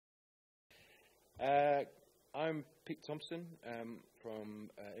I'm Pete Thompson from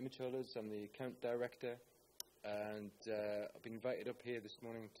Image Holders. I'm the account director, and I've been invited up here this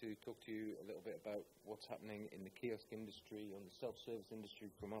morning to talk to you a little bit about what's happening in the kiosk industry, on the self-service industry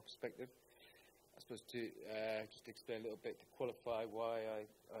from our perspective. I suppose to just explain a little bit to qualify why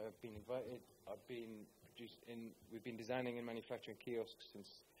I've been invited. We've been designing and manufacturing kiosks since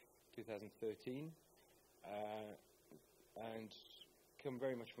 2013, and come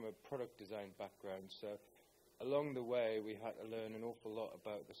very much from a product design background. So along the way, we had to learn an awful lot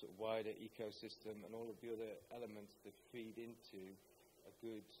about the sort of wider ecosystem and all of the other elements that feed into a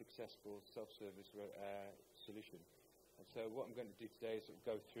good, successful self-service solution. And so what I'm going to do today is sort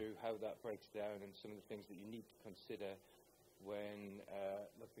of go through how that breaks down and some of the things that you need to consider when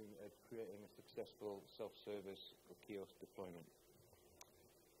looking at creating a successful self-service or kiosk deployment.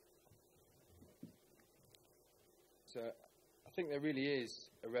 So I think there really is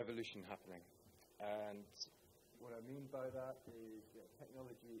a revolution happening, and what I mean by that is that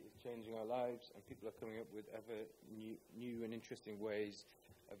technology is changing our lives, and people are coming up with ever new and interesting ways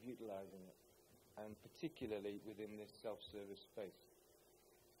of utilizing it, and particularly within this self-service space.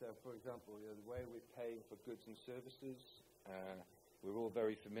 So, for example, the way we're paying for goods and services, we're all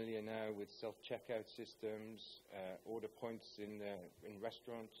very familiar now with self-checkout systems, order points in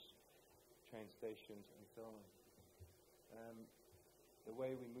restaurants, train stations, and so on. The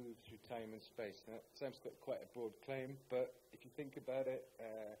way we move through time and space. Now, that sounds quite a broad claim, but if you think about it,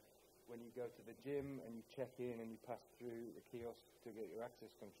 when you go to the gym and you check in and you pass through the kiosk to get your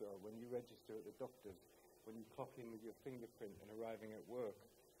access control, when you register at the doctor's, when you clock in with your fingerprint and arriving at work,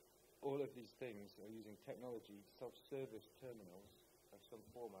 all of these things are using technology, self-service terminals of some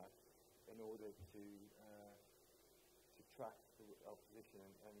format in order to track our position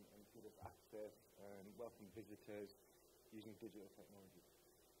and give us access and welcome visitors using digital technology.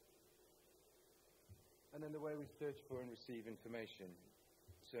 And then the way we search for and receive information.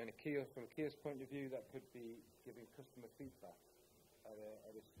 So in a kiosk, from a kiosk point of view, that could be giving customer feedback at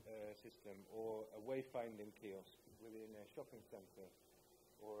a system, or a wayfinding kiosk within a shopping centre,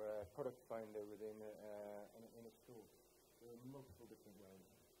 or a product finder within a store. There are multiple different ways.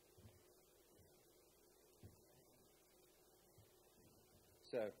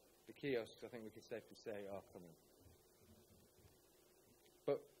 So the kiosks, I think we can safely say, are coming.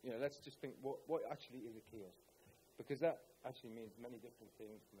 But let's just think, what actually is a kiosk? Because that actually means many different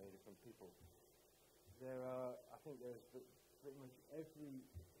things to many different people. I think there's pretty much every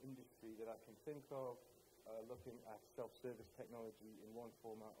industry that I can think of looking at self-service technology in one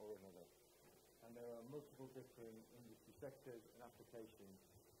format or another. And there are multiple different industry sectors and applications,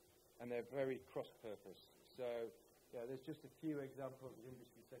 and they're very cross-purpose. So there's just a few examples of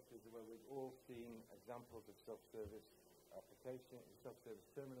industry sectors where we've all seen examples of self-service applications, self-service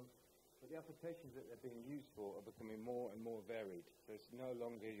terminals, but the applications that they're being used for are becoming more and more varied. So it's no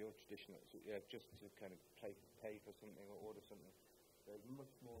longer your traditional, just to kind of pay for something or order something. There's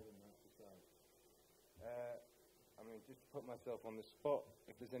much more than that besides. Just to put myself on the spot,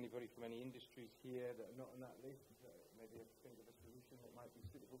 if there's anybody from any industries here that are not on that list, maybe think of a solution that might be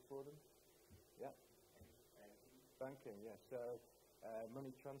suitable for them. Yeah. Banking, yeah. So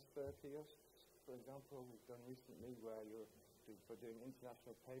money transfer kiosks, for example, we've done recently where for doing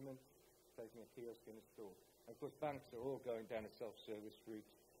international payments, placing a kiosk in a store. And of course, banks are all going down a self-service route,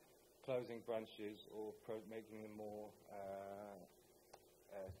 closing branches or making them more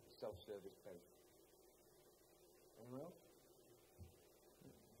self-service based. Anyone else?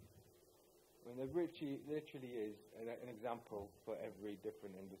 There literally is an example for every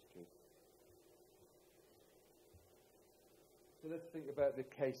different industry. So let's think about the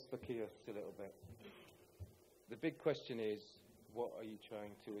case for kiosks a little bit. The big question is, what are you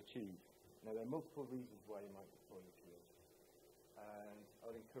trying to achieve? Now, there are multiple reasons why you might deploy a kiosk. And I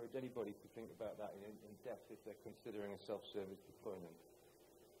would encourage anybody to think about that in depth if they're considering a self-service deployment.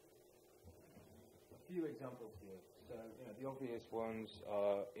 A few examples here. So, the obvious ones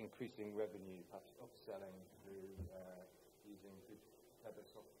are increasing revenue, perhaps upselling through using good, clever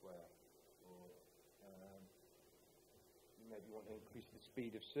software, or you maybe want to increase the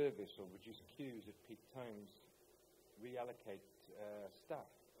speed of service or reduce queues at peak times, reallocate staff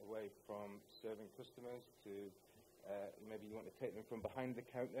away from serving customers to maybe you want to take them from behind the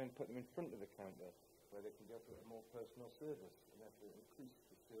counter and put them in front of the counter where they can go for a more personal service and therefore increase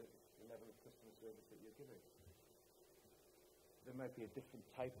the level of customer service that you're giving. There might be a different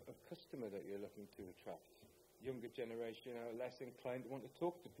type of customer that you're looking to attract. Younger generation are less inclined to want to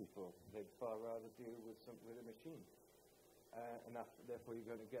talk to people. They'd far rather deal with a machine. And therefore you're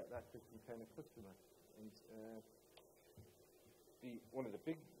going to get that different kind of customer. And one of the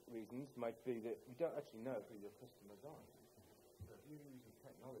big reasons might be that you don't actually know who your customers are. So if you're using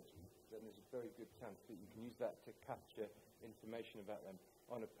technology, then there's a very good chance that you can use that to capture information about them.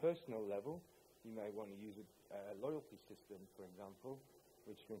 On a personal level, you may want to use a loyalty system, for example,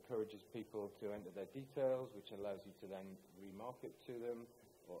 which encourages people to enter their details, which allows you to then remarket to them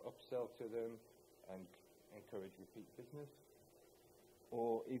or upsell to them and encourage repeat business.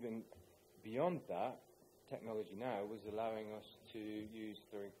 Or even beyond that, technology now was allowing us to use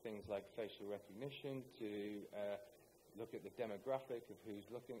things like facial recognition to look at the demographic of who's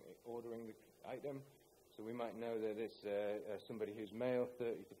ordering the item. So we might know that it's somebody who's male,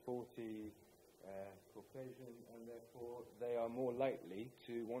 30 to 40, Caucasian, and therefore they are more likely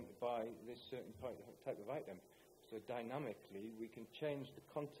to want to buy this certain type of item. So dynamically, we can change the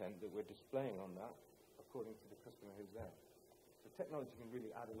content that we're displaying on that according to the customer who's there. So technology can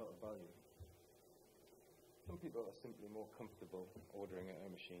really add a lot of value. Some people are simply more comfortable ordering at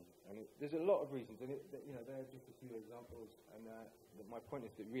a machine, and there's a lot of reasons. And there are just a few examples. And my point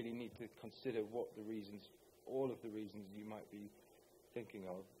is that you really need to consider all of the reasons you might be thinking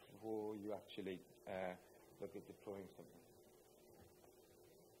of before you actually look at deploying something.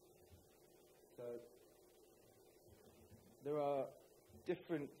 So there are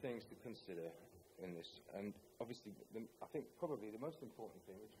different things to consider in this, and obviously, I think probably the most important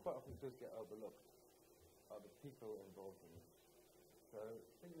thing, which quite often does get overlooked, are the people involved in it. So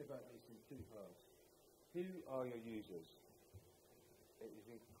thinking about this in two halves. Who are your users? It is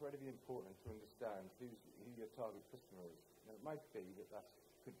incredibly important to understand who your target customer is. Now, it might be that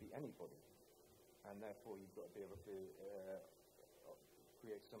could be anybody, and therefore you've got to be able to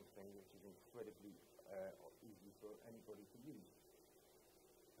create something which is incredibly easy for anybody to use.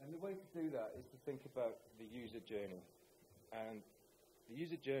 And the way to do that is to think about the user journey. And the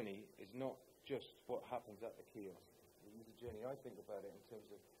user journey is not just what happens at the kiosk. The user journey, I think about it in terms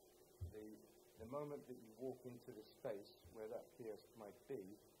of the moment that you walk into the space where that kiosk might be,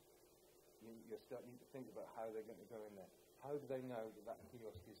 you're starting to think about how they're going to go in there. How do they know that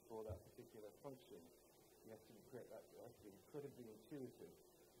kiosk is for that particular function? You have to create that. It has to be incredibly intuitive.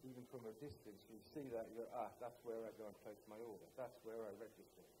 Even from a distance, you see that that's where I go and place my order. That's where I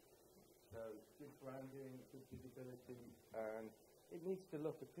register. So good branding, good visibility, and it needs to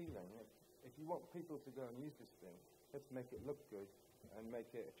look appealing. If you want people to go and use this thing, let's make it look good and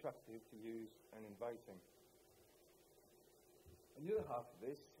make it attractive to use and inviting. And the other half of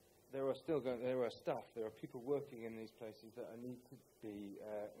this, there are staff, there are people working in these places that need to be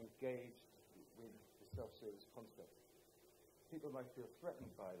engaged with the self-service concept. People might feel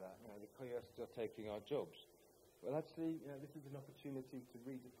threatened by that. The kiosks are taking our jobs. Well, actually, this is an opportunity to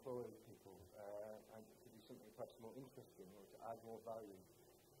redeploy people and to do something perhaps more interesting or to add more value.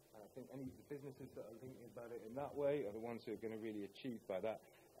 And I think the businesses that are thinking about it in that way are the ones who are going to really achieve by that,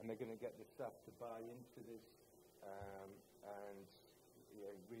 and they're going to get the staff to buy into this and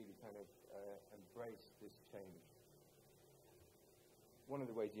really kind of embrace this change. One of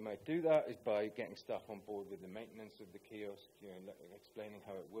the ways you might do that is by getting staff on board with the maintenance of the kiosk, explaining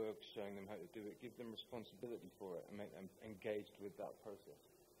how it works, showing them how to do it, give them responsibility for it, and make them engaged with that process.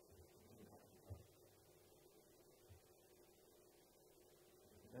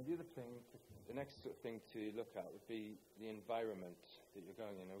 Now, the next sort of thing to look at would be the environment that you're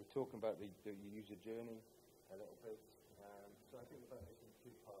going in. Now, we're talking about the user journey a little bit. So I think about this in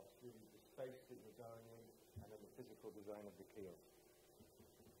two parts, really the space that you're going in and then the physical design of the kiosk.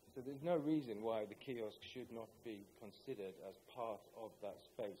 So there's no reason why the kiosk should not be considered as part of that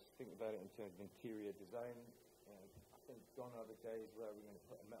space. Think about it in terms of interior design. I think gone are the days where we're going to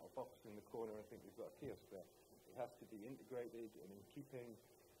put a metal box in the corner and think we've got a kiosk there. It has to be integrated and in keeping.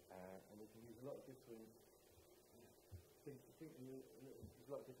 And we can use a lot of different things to think. There's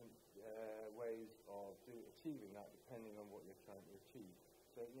a lot of different ways of achieving that, depending on what you're trying to achieve.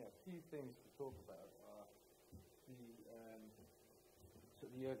 So, a few things to talk about are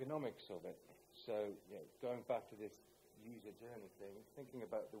the ergonomics of it. So, going back to this user journey thing, thinking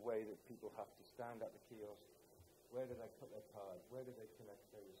about the way that people have to stand at the kiosk. Where do they put their card? Where do they connect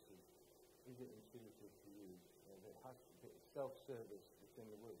their receipt? Is it intuitive to use? It has to be self-service within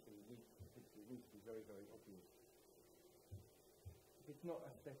the work, so it needs to be very, very obvious. If it's not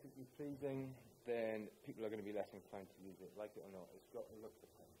aesthetically pleasing, then people are going to be less inclined to use it, like it or not. It's got to look the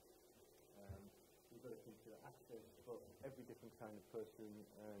same. You've got to consider access for every different kind of person,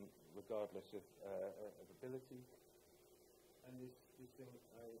 and regardless of ability. And this thing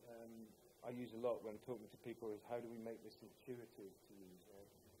I use a lot when talking to people is how do we make this intuitive to use?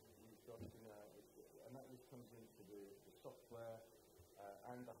 You've got to know, and that just comes into the software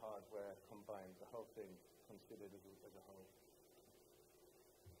and the hardware combined, the whole thing considered as a whole.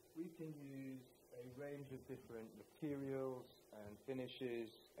 We can use a range of different materials and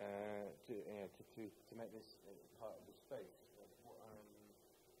finishes to make this part of the space. What I'm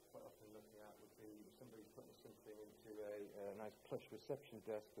quite often looking at would be if somebody's putting something into a nice plush reception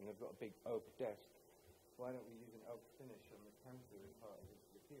desk and they've got a big oak desk. Why don't we use an oak finish on the counter as part of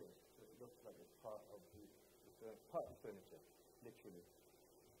the kiosk, so it looks like it's part of the furniture, literally.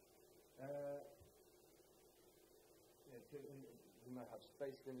 We might have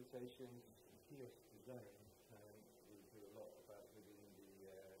space limitations. Kiosk design, we do a lot about within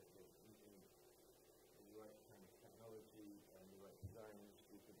using the right kind of technology and the right design.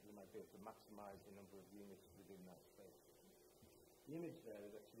 We might be able to maximize the number of units within that space. The image there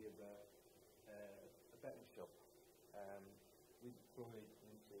is actually of a betting shop. We deploy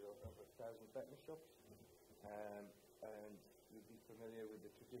into over 1,000 betting shops, and you'd be familiar with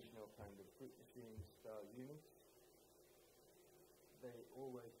the traditional kind of fruit machine style units. They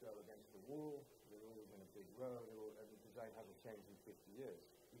always go against the wall, they're always in a big row, and the design hasn't changed in 50 years,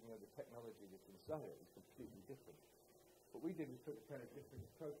 even though the technology that's inside it is completely different. What we did was took a kind of different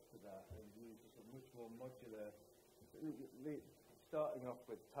approach to that and used a sort of much more modular, starting off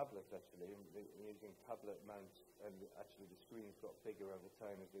with tablets actually, and using tablet mounts, and actually the screens got bigger over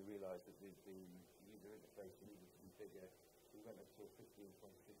time as they realized that the user interface needed to be bigger. We went up to a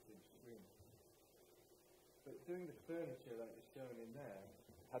 15.6-inch screen. But doing the furniture like is shown in there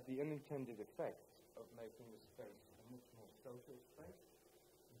had the unintended effect of making the space a much more social space.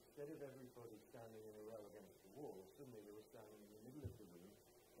 Instead of everybody standing in a row against the wall, suddenly they were standing in the middle of the room,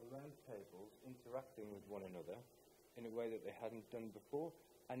 around tables, interacting with one another in a way that they hadn't done before.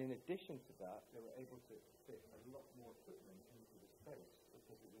 And in addition to that, they were able to fit a lot more equipment into the space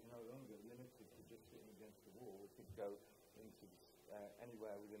because it was no longer limited to just sitting against the wall. It could go into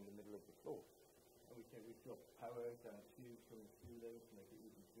anywhere within the middle of the floor. And we drop power down tubes coming through those to make it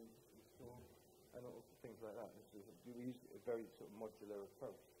easy to install, and all things like that. We use a very sort of modular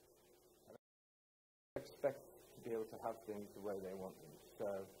approach. And I expect to be able to have things the way they want them.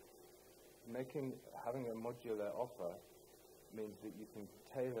 So having a modular offer means that you can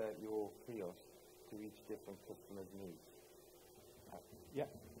tailor your kiosk to each different customer's needs.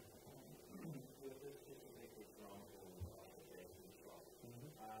 Yeah. With this specific example of the bakery shop,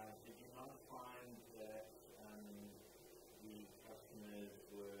 did you not find that the customers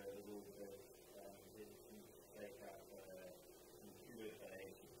were a little bit hesitant to take up a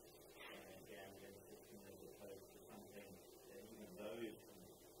computer-based gambling system as opposed to something that even those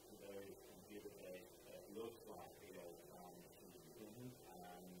computer-based that looks like the old machine?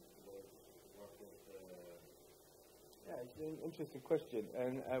 What was the... Yeah, it's an interesting question.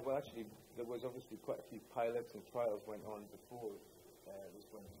 And, well, actually, there was obviously quite a few pilots and trials went on before this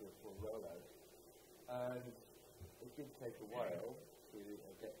went through a full rollout. And it did take a while to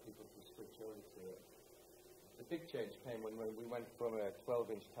get people to switch over to it. The big change came when we went from a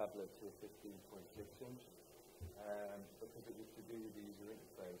 12-inch tablet to a 15.6-inch because it was to do with the user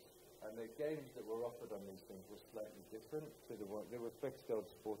interface. And the games that were offered on these things were slightly different to the one. They were fixed old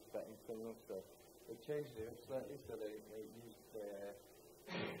sports betting things, so they changed it slightly, so they used their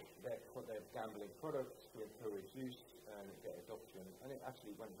gambling products to encourage use and get adoption. And it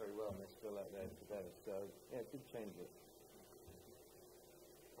actually went very well, and they're still out there today. So, yeah, it did change it.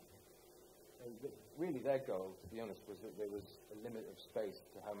 And really, their goal, to be honest, was that there was a limit of space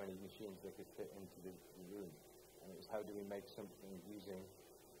to how many machines they could fit into the room. And it was how do we make something using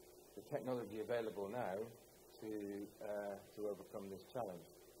the technology available now to overcome this challenge.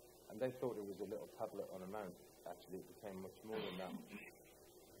 And they thought it was a little tablet on a mount. Actually, it became much more than that.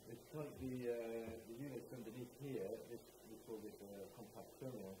 The units underneath here, we call this a compact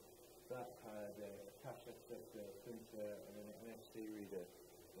terminal, that had a cash acceptor, printer, and an NFC reader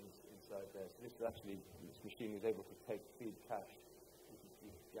inside there. So this machine was able to feed cash.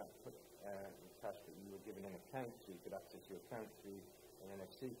 You put cash that you were given an account, so you could access your account through an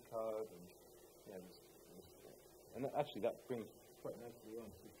NFC card, and actually that brings quite nicely on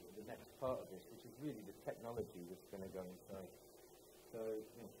to the next part of this, which is really the technology that's going to go inside. So,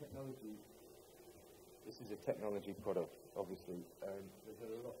 technology, this is a technology product, obviously, and there's a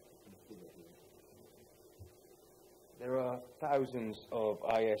lot to consider here. There are thousands of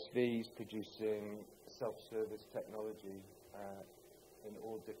ISVs producing self-service technology in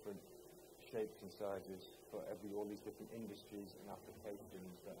all different shapes and sizes for all these different industries and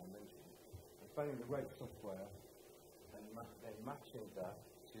applications that I mentioned. And finding the right software and then matching that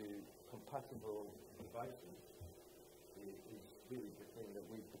to compatible devices is really the thing that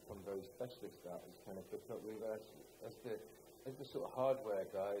we've become very specialist at. Is kind of as the sort of hardware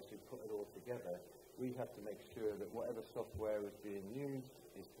guys who put it all together, we have to make sure that whatever software is being used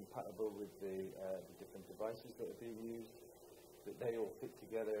is compatible with the different devices that are being used, that they all fit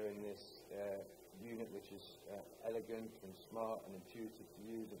together in this unit which is elegant and smart and intuitive to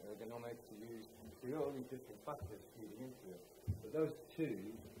use and ergonomic to use. So you've got all these different factors feeding into it. But those two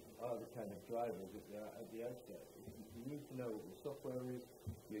are the kind of drivers at the outset. You need to know what the software is.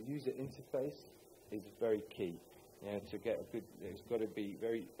 Your user interface is very key. To get a good, it's got to be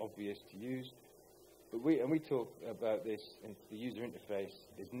very obvious to use. But we talk about this, and the user interface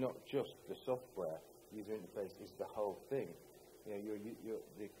is not just the software. User interface is the whole thing.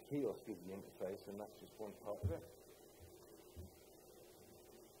 The kiosk is the interface, and that's just one part of it.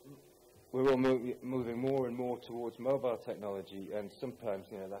 We're all moving more and more towards mobile technology, and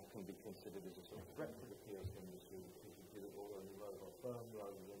sometimes, that can be considered as a sort of threat to the kiosk industry because you do it all on your mobile phone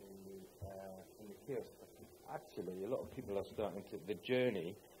rather than in the kiosk. Actually, a lot of people are starting to. The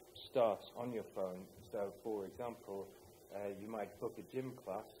journey starts on your phone. So, for example, you might book a gym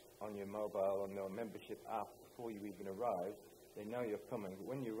class on your mobile on your membership app before you even arrive. They know you're coming, but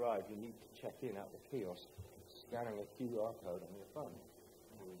when you arrive, you need to check in at the kiosk, scanning a QR code on your phone,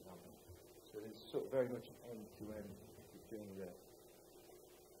 for example. So there's sort of very much an end-to-end journey there.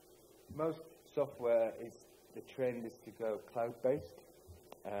 Most software the trend is to go cloud-based,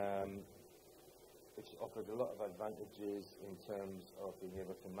 which offers a lot of advantages in terms of being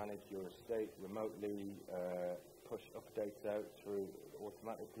able to manage your estate remotely, push updates out through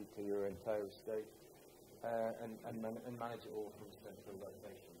automatically to your entire estate, and manage it all from a central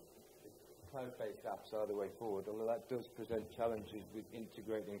location. Cloud-based apps are the way forward, although that does present challenges with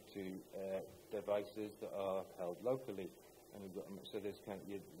integrating to devices that are held locally. And so there's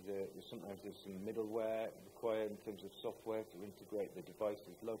sometimes there's some middleware required in terms of software to integrate the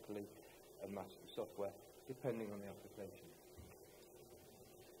devices locally and match the software, depending on the application.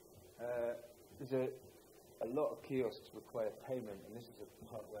 There's a lot of kiosks require payment, and this is a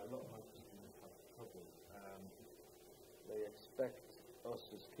part where a lot of my customers have trouble. They expect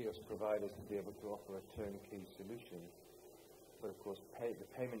us as kiosk providers to be able to offer a turnkey solution, but of course the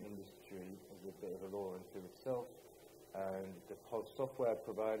payment industry is a bit of a law unto itself, and the software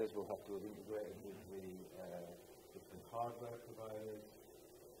providers will have to have integrated with the different hardware providers.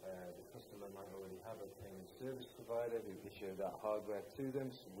 The customer might already have a payment service provider who issue that hardware to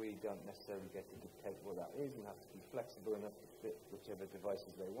them, so we don't necessarily get to dictate what that is and have to be flexible enough to fit whichever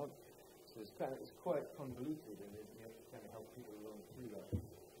devices they want. So it's quite convoluted, and you have to kind of help people along through that.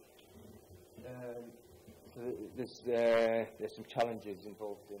 So there's some challenges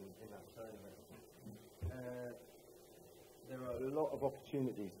involved in that side of it. There are a lot of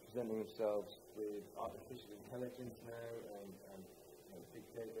opportunities presenting themselves with artificial intelligence now and big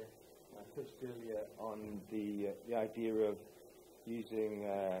data. I touched earlier on the idea of using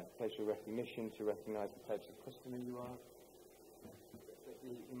facial recognition to recognize the types of customer you are.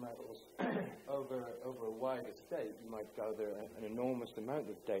 You might also, over a wide estate, you might gather an enormous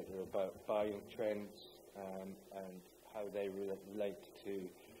amount of data about buying trends and how they relate to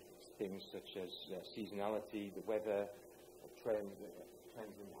things such as seasonality, the weather, trends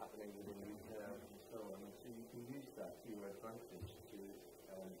happening within retail, and so on. And so you can use that to your advantage to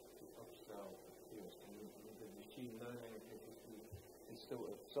upsell kiosk. And the machine learning, this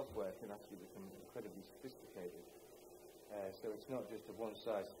sort of software can actually become incredibly sophisticated. So it's not just a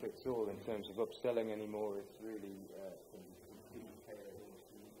one-size-fits-all in terms of upselling anymore. It's really can be completely tailored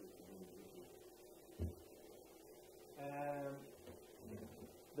almost to the individual.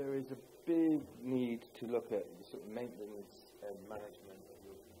 There is a big need to look at the sort of maintenance and management of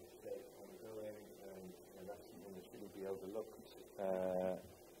your estate ongoing, and that's something that shouldn't be overlooked.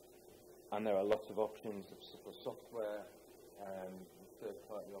 And there are lots of options for software and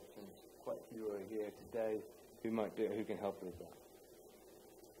third-party options. Quite a few are here today. Who can help with that?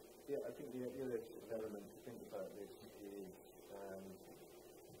 Yeah, I think the other sort of element to think about this is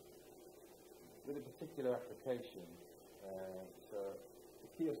with a particular application. So the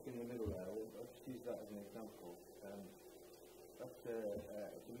kiosk in the middle there, I'll just use that as an example. It's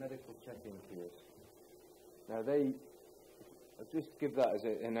a medical check-in kiosk. Now I'll just give that as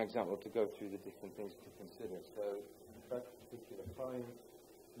an example to go through the different things to consider. So that particular client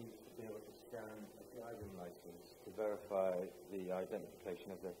needs to be able to scan a driving license to verify the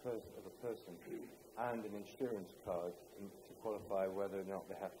identification of a person and an insurance card to qualify whether or not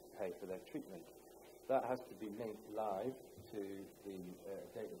they have to pay for their treatment. That has to be linked live to the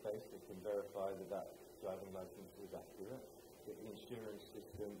database that can verify that driving license is accurate, that the insurance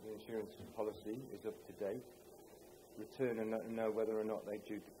system, the insurance policy is up to date, return and know whether or not they're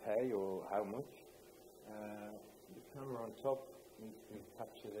due to pay or how much. The camera on top needs to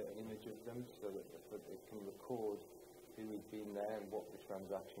capture an image of them so that it can record who had been there and what the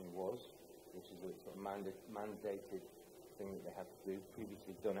transaction was, which is a sort of mandated thing that they have to do,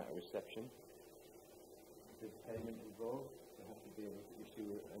 previously done at a reception. There's payment involved. They have to be able to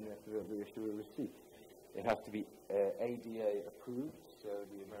issue, and they have to be able to issue a receipt. It has to be ADA approved, so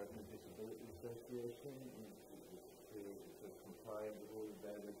the American Disability Association is compliant with all of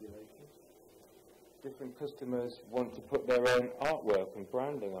their regulations. Different customers want to put their own artwork and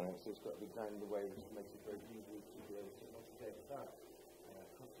branding on it, so it's got to be done in a way which makes it very easy to be able to take that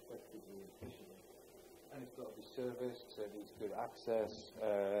cost-effectively and efficiently. And it's got to be serviced, so it needs good access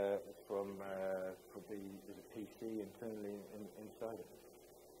there's a PC internally inside it.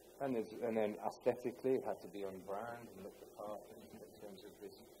 And then aesthetically, it had to be on brand and look the part in terms of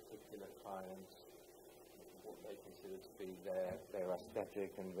this particular client, what they consider to be their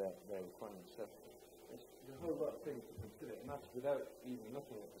aesthetic and their requirements. So there's a whole lot of things to consider, and that's without even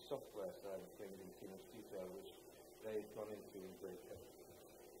looking at the software side of things in too much detail, which they've gone into in great depth.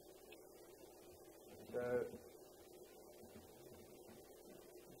 So,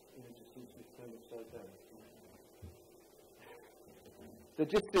 so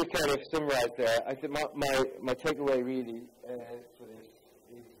just to kind of summarize there, I think my takeaway really for this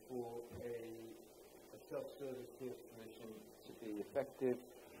is for a self-service sales solution to be effective,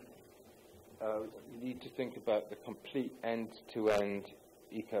 you need to think about the complete end-to-end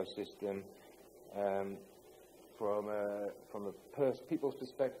ecosystem from a people's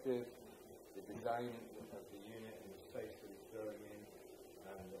perspective, the design of the unit and the space that it's going in,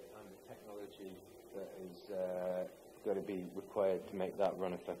 and the technology that is going to be required to make that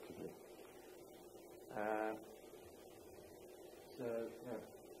run effectively.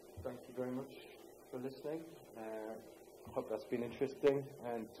 Thank you very much for listening. I hope that's been interesting.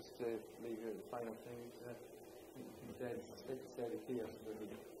 And just to leave you with the final things, I think you said the kiosk.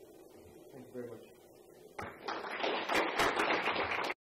 Thank you very much.